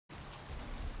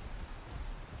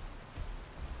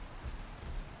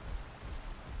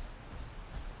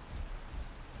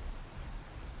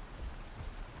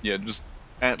Yeah, just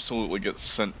absolutely get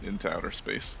sent into outer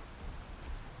space.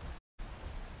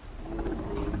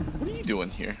 What are you doing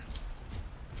here?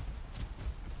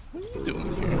 What are you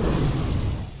doing here?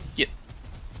 Get.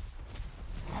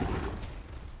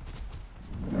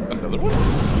 Another one?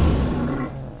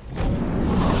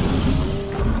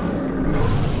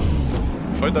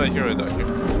 If I die here, I die here.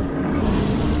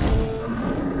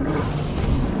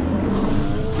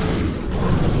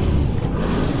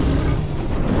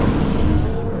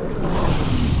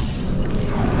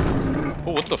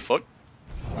 Oh, what the fuck?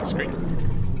 My screen.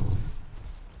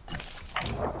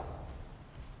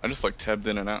 I just like tabbed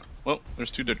in and out. Well,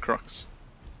 there's 2 dead crocs.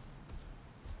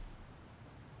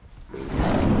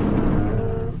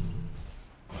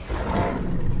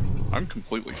 I'm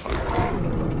completely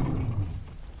fine.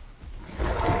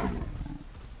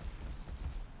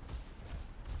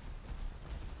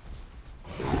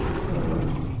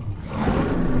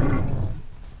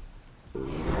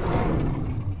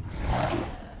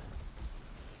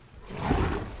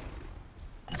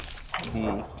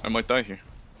 Ooh, I might die here.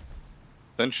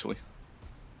 Eventually.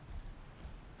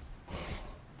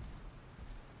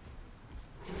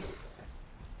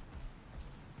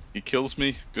 He kills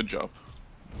me, good job.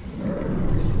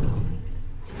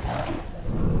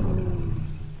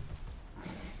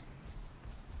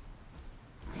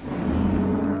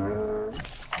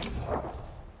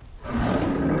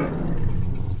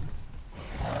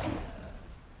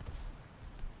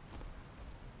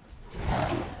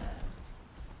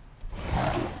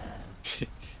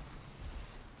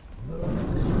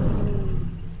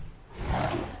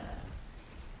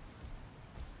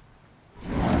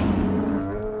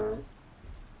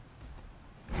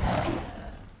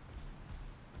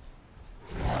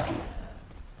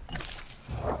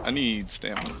 I need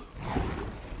stamina.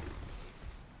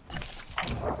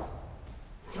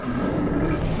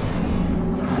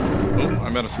 Oh,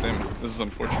 I'm out of stamina. This is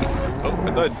unfortunate. Oh, I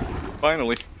died.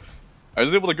 Finally. I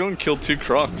was able to go and kill 2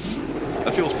 crocs.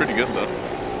 That feels pretty good, though.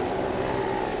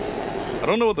 I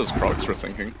don't know what those crocs were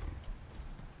thinking.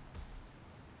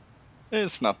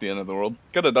 It's not the end of the world.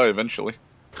 Gotta die eventually.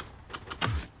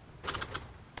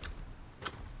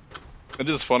 It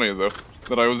is funny, though,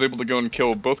 that I was able to go and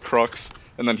kill both crocs,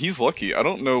 and then he's lucky. I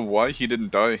don't know why he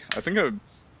didn't die. I think I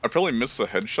probably missed a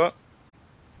headshot,